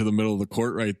grenade right into the middle of the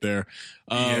court right there.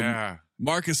 Yeah.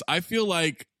 Marcus, I feel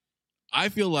like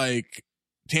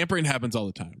tampering happens all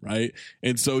the time, right?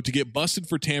 And so to get busted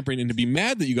for tampering and to be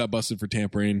mad that you got busted for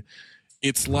tampering,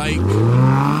 it's like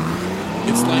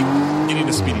getting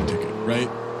a speeding ticket, right?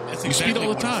 That's you exactly speed all the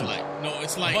what time. It's like. No,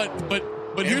 it's like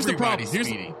but here's the problem.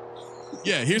 Speeding.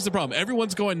 Here's the problem.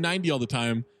 Everyone's going 90 all the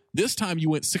time. This time you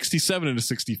went 67 into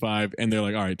 65, and they're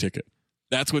like, all right, ticket.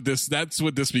 That's what this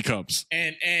becomes.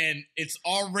 And it's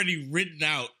already written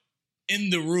out in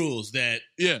the rules that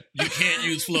you can't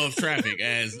use flow of traffic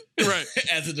as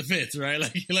as a defense, right?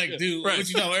 Like, dude, what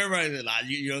you know? Everybody's like,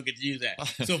 you don't get to use that.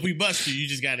 So if we bust you, you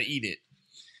just got to eat it.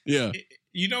 Yeah.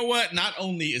 You know what? Not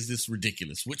only is this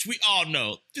ridiculous, which we all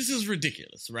know, this is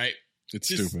ridiculous, right? It's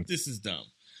stupid. This is dumb.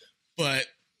 But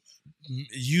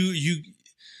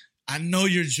I know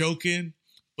you're joking,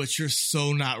 but you're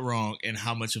so not wrong in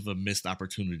how much of a missed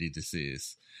opportunity this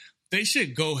is. They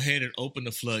should go ahead and open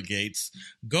the floodgates.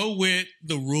 Go with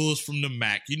the rules from the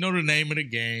MAC. You know the name of the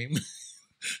game.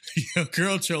 Your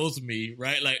girl chose me,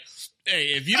 right? Like, hey,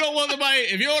 if you don't want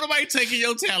nobody taking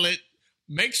your talent,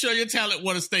 make sure your talent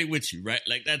want to stay with you, right?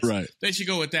 Like that's right. They should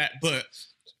go with that. But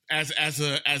as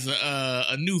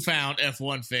a newfound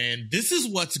F1 fan, this is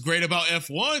what's great about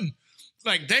F1.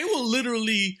 Like they will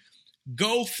literally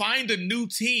go find a new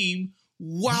team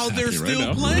while they're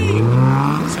still playing.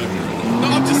 No,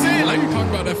 I'm just saying, like you're talking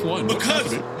about F1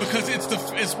 because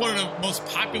it's one of the most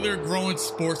popular growing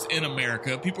sports in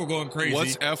America. People are going crazy.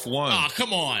 What's F1? Oh,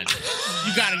 come on,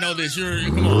 you got to know this.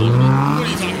 Come on. What are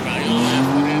you talking about? You know what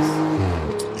F1 is?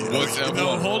 What's F1?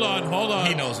 No, hold on.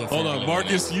 He knows what. Hold on,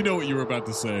 Marcus. You know what you were about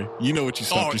to say. You know what you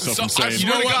stopped yourself from saying. You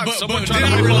know what? But then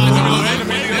I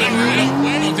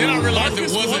realized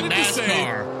it wasn't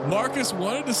NASCAR. Marcus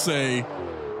wanted to say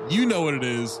You know what it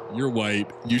is. You're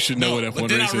white. You should know what F1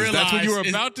 race is. That's what you were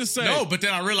about to say. No, but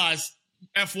then I realized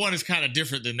F1 is kind of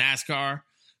different than NASCAR.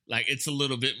 Like, it's a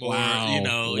little bit more,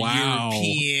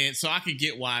 European. So I could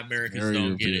get why Americans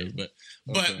don't get it.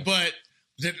 But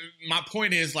my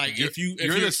point is, like, if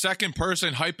you're the second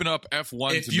person hyping up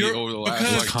F1 to me over the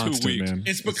last 2 weeks. Man.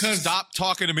 It's because stop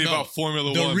talking to me about Formula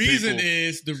One. The reason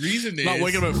is not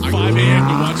waking up at 5 a.m.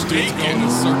 to watch James go in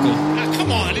a circle.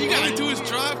 Come on, you got to do is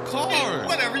drive cars.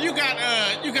 Whatever, you got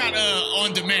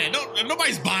on demand.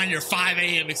 Nobody's buying your 5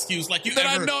 a.m. excuse like you.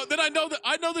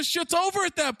 I know the shit's over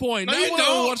at that point. No, now you when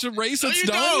don't I watch a race, it's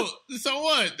done. Don't. So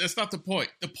what? That's not the point.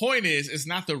 The point is, it's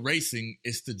not the racing.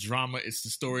 It's the drama. It's the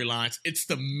storylines. It's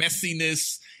the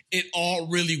messiness. It all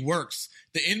really works.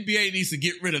 The NBA needs to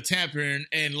get rid of tampering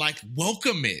and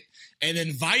welcome it and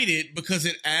invite it because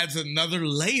it adds another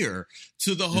layer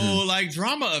to the whole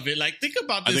drama of it. Like, think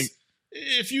about this.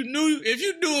 If you knew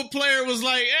a player was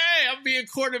like, hey, I'm being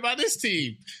courted by this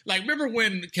team. Like, remember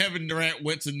when Kevin Durant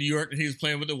went to New York and he was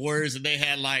playing with the Warriors and they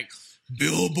had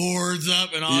billboards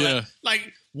up and all that?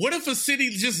 Like, what if a city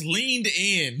just leaned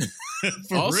in?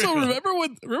 Also, remember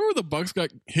when the Bucks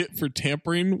got hit for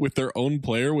tampering with their own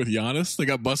player with Giannis? They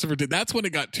got busted for that's when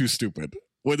it got too stupid.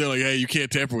 When they're like, hey, you can't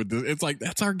tamper with this. It's like,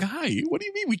 that's our guy. What do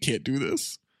you mean we can't do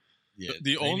this? Yeah,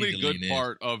 the only good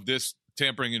part of this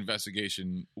tampering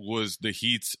investigation was the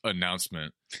Heat's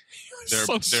announcement, their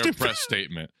press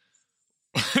statement.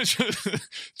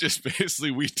 Just basically,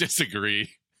 we disagree.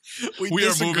 We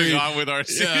are moving on with our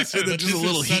season. And then just a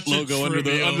little Heat logo under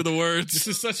the words. This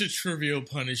is such a trivial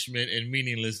punishment and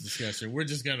meaningless discussion. We're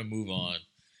just gonna move on.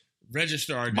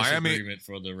 Register our disagreement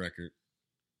for the record.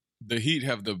 The Heat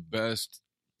have the best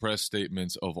press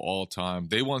statements of all time.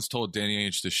 They once told Danny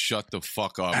Ainge to shut the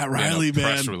fuck up. Pat Riley,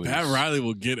 man. Pat Riley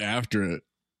will get after it.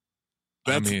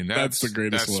 That's the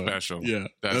greatest one. That's special. Yeah.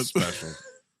 That's special.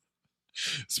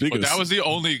 But that was the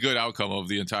only good outcome of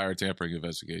the entire tampering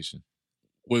investigation.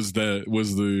 Was the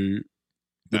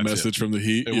message from the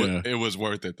Heat? It was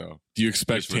worth it, though. Do you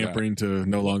expect tampering to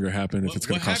no longer happen if it's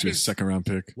going to cost you a second-round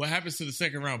pick? What happens to the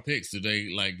second-round picks? Do they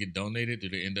get donated? Do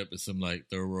they end up in some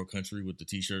third world country with the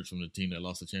T-shirts from the team that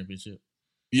lost the championship?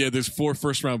 Yeah, there's 4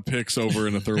 first-round picks over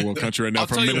in a third world country right now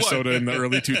from Minnesota in the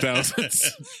early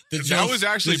 2000s. That was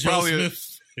actually probably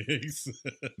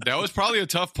that was probably a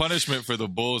tough punishment for the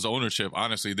Bulls ownership.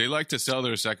 Honestly, they like to sell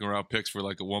their second round picks for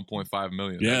like a $1.5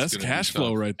 million. Yeah, that's cash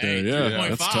flow right there. Yeah,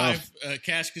 that's tough.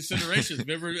 Cash considerations.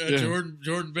 Remember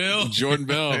Jordan Bell? Jordan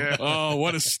Bell. Yeah. Oh,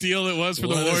 what a steal it was for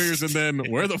the Warriors. And then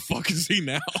where the fuck is he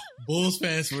now? Bulls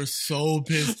fans were so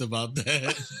pissed about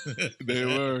that. They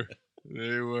were.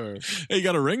 Hey, he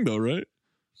got a ring though, right?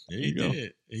 Yeah, he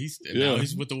did. Now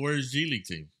he's with the Warriors G League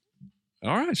team.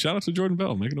 All right, shout out to Jordan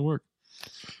Bell making it work.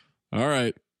 All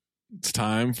right, it's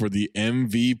time for the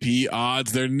MVP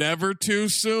odds. They're never too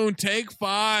soon. Take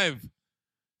 5.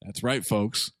 That's right,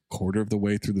 folks. Quarter of the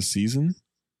way through the season,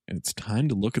 and it's time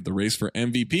to look at the race for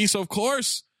MVP. So, of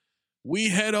course, we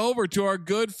head over to our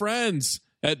good friends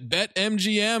at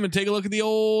BetMGM and take a look at the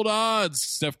old odds.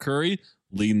 Steph Curry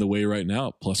leading the way right now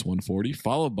at plus 140,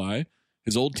 followed by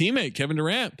his old teammate, Kevin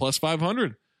Durant, plus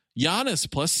 500. Giannis,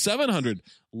 plus 700.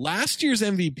 Last year's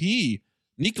MVP,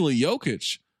 Nikola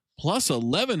Jokic, plus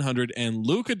 1,100, and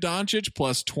Luka Doncic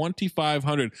plus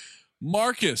 2,500.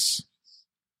 Marcus,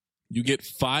 you get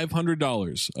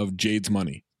 $500 of Jade's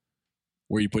money.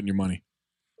 Where are you putting your money?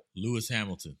 Lewis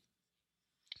Hamilton.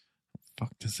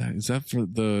 Fuck does that? Is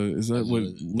that what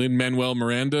Lin-Manuel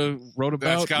Miranda wrote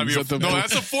about? That's gotta be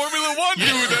that's a Formula One dude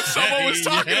that someone was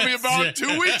talking to me about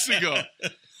 2 weeks ago.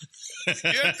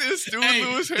 Get this dude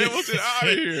Lewis Hamilton out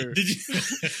of here.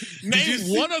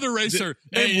 Name one other racer.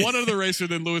 Name one other racer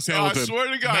than Lewis Hamilton. I swear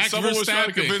to God, someone was trying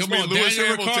to convince me Lewis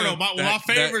Hamilton. Ricardo, my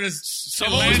favorite is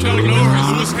someone was trying to convince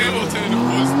me Lewis Hamilton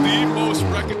was the most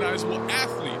recognizable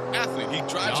athlete. He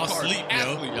drives cars.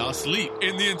 Y'all sleep.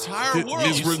 In the entire world.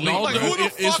 Is Ronaldo? Like, who the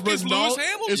fuck is Lewis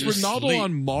Hamilton? Is Ronaldo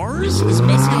on Mars? Is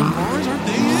Messi on Mars? Aren't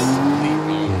they in?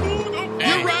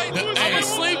 You're right. I'm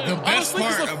asleep. I'm asleep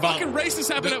because the fucking races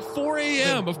happen at 4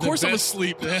 a.m. Of course I'm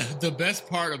asleep. The best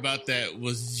part about that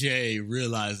was Jay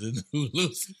realizing who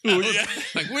Lewis was.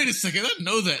 Like, wait a second, I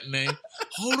know that name.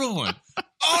 Hold on.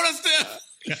 Oh, that's that.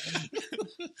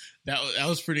 That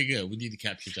was pretty good. We need to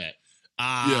capture that.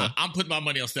 I'm putting my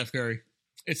money on Steph Curry.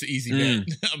 It's an easy bet.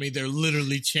 I mean, they're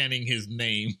literally chanting his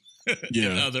name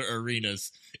in other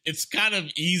arenas. It's kind of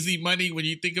easy money when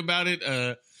you think about it.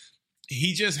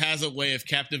 He just has a way of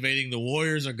captivating. The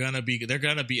Warriors they're gonna be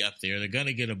up there. They're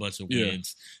gonna get a bunch of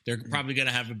wins. They're probably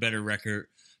gonna have a better record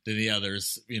than the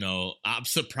others. You know, I'm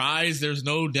surprised there's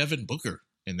no Devin Booker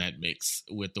in that mix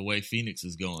with the way Phoenix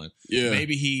is going. Yeah.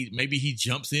 Maybe he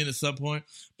jumps in at some point.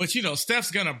 But,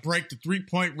 Steph's going to break the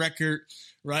 3-point record,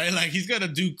 right? Like, he's going to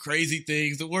do crazy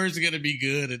things. The Warriors are going to be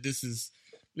good, and this is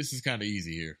kind of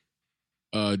easy here.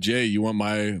 Jay, you want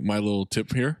my little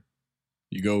tip here?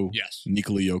 You go yes.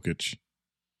 Nikola Jokic.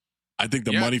 I think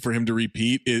the money for him to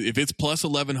repeat, if it's plus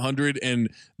 1,100 and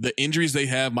the injuries they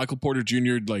have, Michael Porter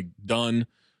Jr., like, done.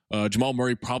 Jamal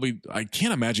Murray probably, I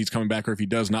can't imagine he's coming back, or if he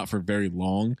does, not for very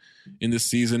long in this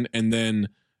season. And then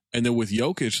with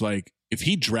Jokic, like, if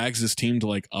he drags this team to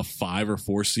like a 5 or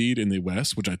 4 seed in the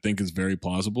West, which I think is very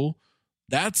plausible,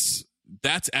 that's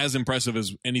as impressive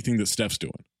as anything that Steph's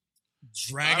doing.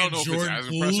 Dragging Jordan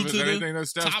Poole to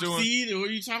the top seed? What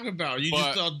are you talking about? You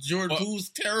just thought Jordan Poole's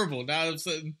terrible. Now all of a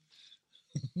sudden.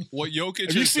 What Jokic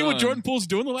Have you seen what Jordan Poole's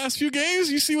doing the last few games?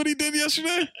 You see what he did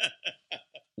yesterday?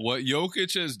 What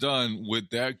Jokic has done with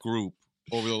that group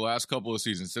over the last couple of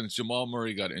seasons since Jamal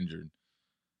Murray got injured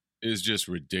is just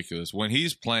ridiculous. When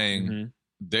he's playing,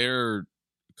 they're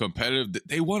competitive.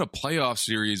 They won a playoff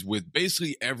series with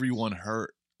basically everyone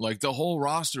hurt. Like, the whole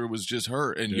roster was just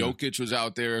hurt, and Jokic was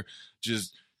out there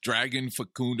just dragging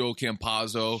Facundo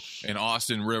Campazzo and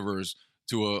Austin Rivers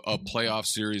to a playoff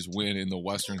series win in the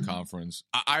Western Conference.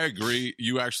 I agree.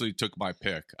 You actually took my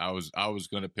pick. I was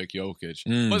going to pick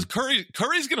Jokic. But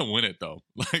Curry's going to win it, though.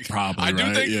 Like, probably, I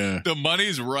do think the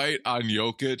money's right on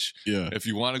Jokic. Yeah. If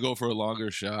you want to go for a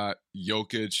longer shot,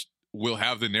 Jokic will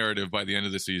have the narrative by the end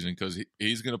of the season because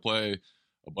he's going to play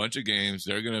a bunch of games.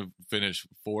 They're going to finish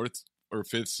 4th or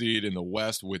 5th seed in the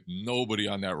West with nobody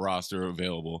on that roster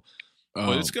available.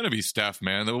 But it's going to be Steph,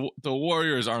 man. The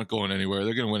Warriors aren't going anywhere.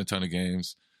 They're going to win a ton of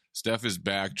games. Steph is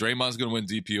back. Draymond's going to win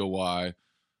DPOY.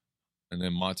 And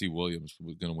then Monty Williams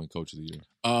was going to win Coach of the Year.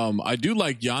 I do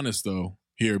like Giannis, though,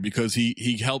 here because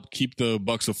he helped keep the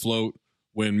Bucks afloat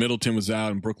when Middleton was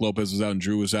out and Brook Lopez was out and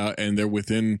Drew was out, and they'll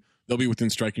be within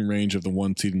striking range of the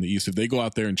 1 seed in the East. If they go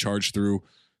out there and charge through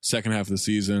second half of the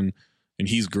season and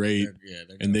he's great,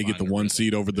 and they get the 1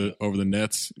 seed over the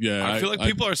Nets. Yeah, I feel like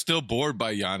people are still bored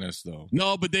by Giannis, though.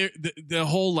 No, but the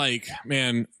whole, like,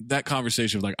 man, that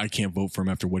conversation of, like, I can't vote for him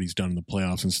after what he's done in the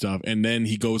playoffs and stuff, and then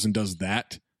he goes and does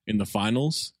that in the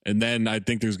finals, and then I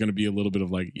think there's going to be a little bit of,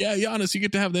 like, yeah, Giannis, you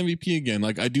get to have the MVP again.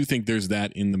 Like, I do think there's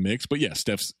that in the mix, but yeah,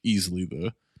 Steph's easily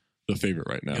the favorite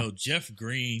right now. Jeff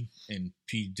Green and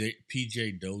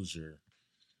PJ Dozier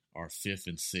are 5th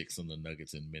and 6th on the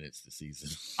Nuggets in minutes this season.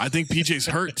 I think PJ's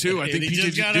hurt too. I think PJ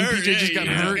just got hurt.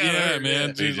 Yeah,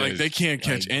 man. Dude, like, they can't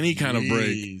catch any kind of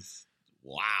break.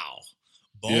 Wow.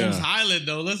 Bones Highland,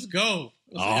 though. Let's go.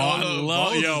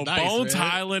 Bones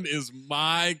Highland is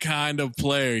my kind of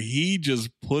player. He just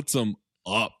puts them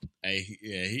up. Hey,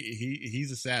 yeah,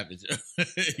 he's a savage.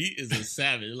 He is a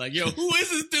savage. Like, who is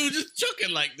this dude just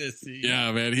chucking like this?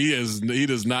 Yeah, man, he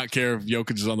does not care if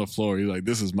Jokic is on the floor. He's like,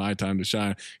 this is my time to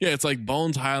shine. Yeah, it's like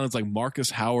Bones Highland's like Marcus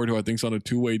Howard, who I think's on a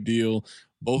 2-way deal.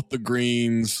 Both the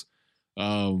Greens.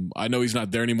 I know he's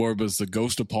not there anymore, but it's the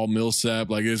ghost of Paul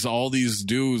Millsap. Like, it's all these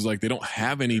dudes. Like, they don't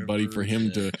have anybody for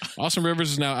him to. Austin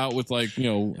Rivers is now out with, like,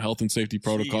 health and safety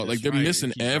protocol. Like, they're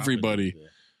missing everybody.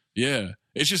 Yeah.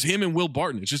 It's just him and Will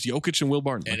Barton. It's just Jokic and Will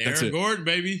Barton. And Aaron Gordon,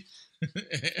 baby.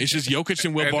 It's just Jokic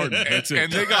and Will Barton. That's it.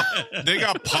 And they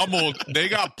got pummeled. They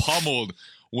got pummeled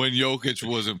when Jokic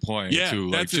wasn't playing too.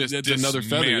 Like, that's another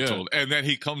feather. Yeah. And then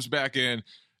he comes back in,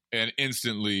 and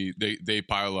instantly they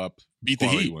pile up. Beat the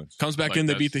Heat. Wins. Comes back in,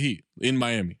 they beat the Heat in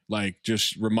Miami. Like,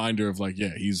 just reminder of, like,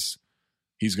 yeah, he's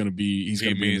gonna be.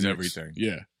 He means everything.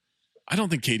 Yeah. I don't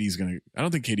think KD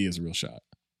has a real shot.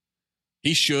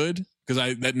 He should.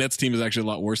 Because that Nets team is actually a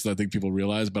lot worse than I think people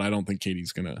realize, but I don't think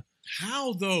KD's gonna.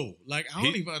 How though? Like, I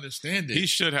don't even understand it. He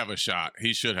should have a shot.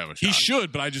 He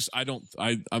should, but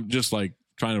I'm just like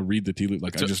trying to read the tea leaf.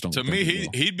 Like, I just don't. To me,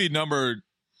 he'd be number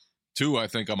 2, I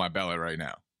think, on my ballot right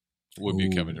now. Would be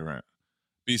Kevin Durant.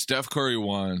 Be Steph Curry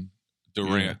 1,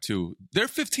 Durant 2. They're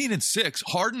 15 and 6.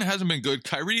 Harden hasn't been good.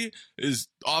 Kyrie is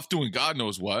off doing God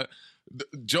knows what.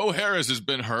 Joe Harris has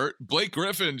been hurt. Blake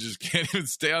Griffin just can't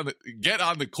even get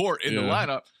on the court in the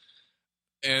lineup.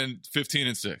 And 15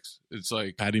 and 6. It's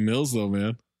like Patty Mills, though,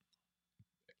 man.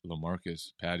 LaMarcus,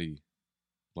 Patty,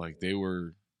 like they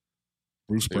were.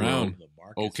 Bruce Brown,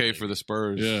 okay, baby. For the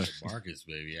Spurs. Yeah, LaMarcus,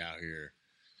 baby, out here.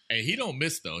 Hey, he don't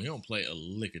miss though. He don't play a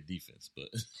lick of defense, but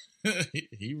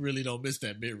he really don't miss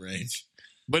that mid range.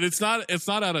 But it's not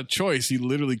out of choice. He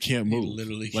literally can't move.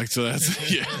 So that's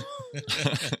yeah.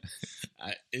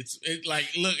 It's like,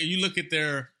 look, you look at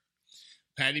their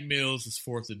Patty Mills is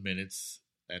 4th in minutes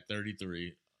at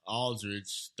 33,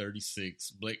 Aldridge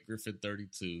 36, Blake Griffin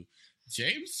 32,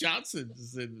 James Johnson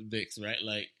is in the mix, right?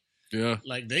 Like, Yeah.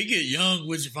 Like, they get young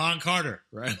with Javon Carter,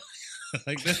 right?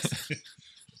 Like, that's...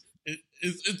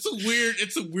 It's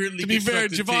a weirdly to be fair,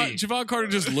 team. Javon Carter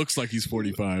just looks like he's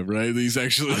 45, right? He's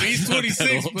actually he's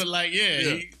 26, but like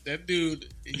that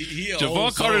dude he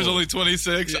Javon Carter's only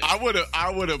 26. Yeah. I would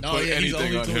have put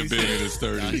anything on him being in his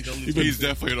 30s. He's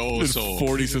definitely an old soul.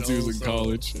 40 since he was in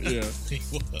college. Yeah.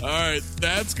 All right,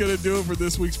 that's gonna do it for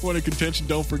this week's Point of Contention.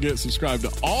 Don't forget, subscribe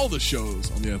to all the shows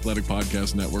on the Athletic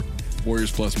Podcast Network.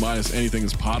 Warriors Plus Minus, anything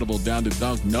is potable, down to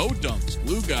dunk, no dunks,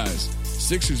 Blue Guys,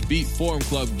 Sixers Beat, Forum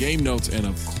Club, Game Notes, and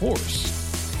of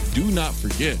course, do not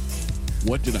forget,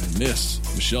 What Did I Miss?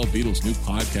 Michelle Beadle's new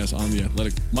podcast on The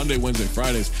Athletic, Monday, Wednesday,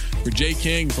 Fridays. For Jay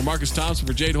King, for Marcus Thompson,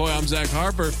 for Jade Hoy, I'm Zach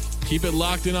Harper. Keep it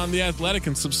locked in on The Athletic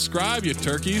and subscribe, you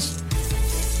turkeys.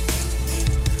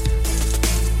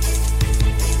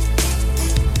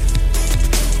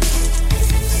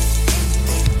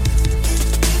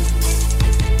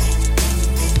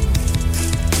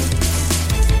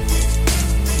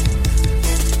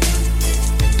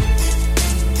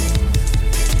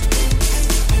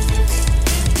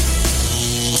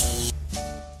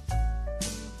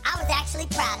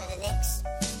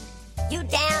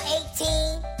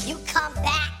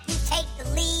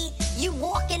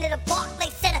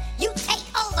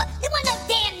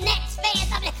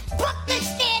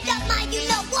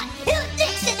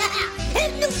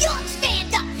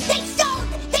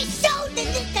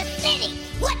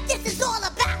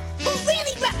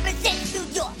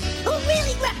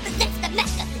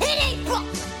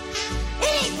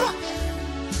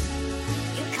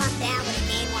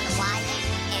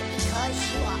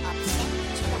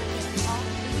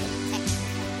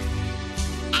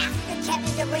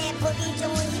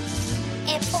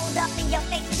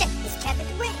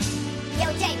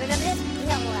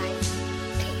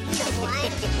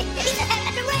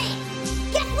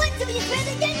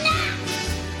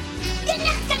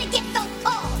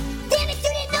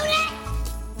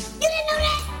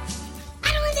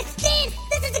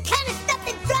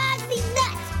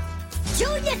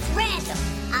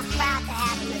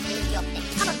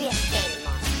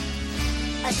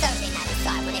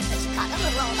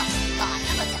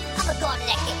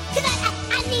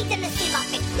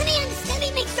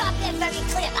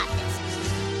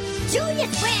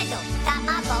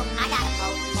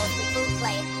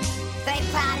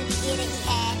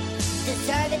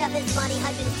 Deserving of his money,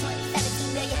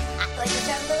 $117 million. I thought he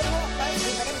deserved a little more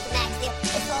personally, but it was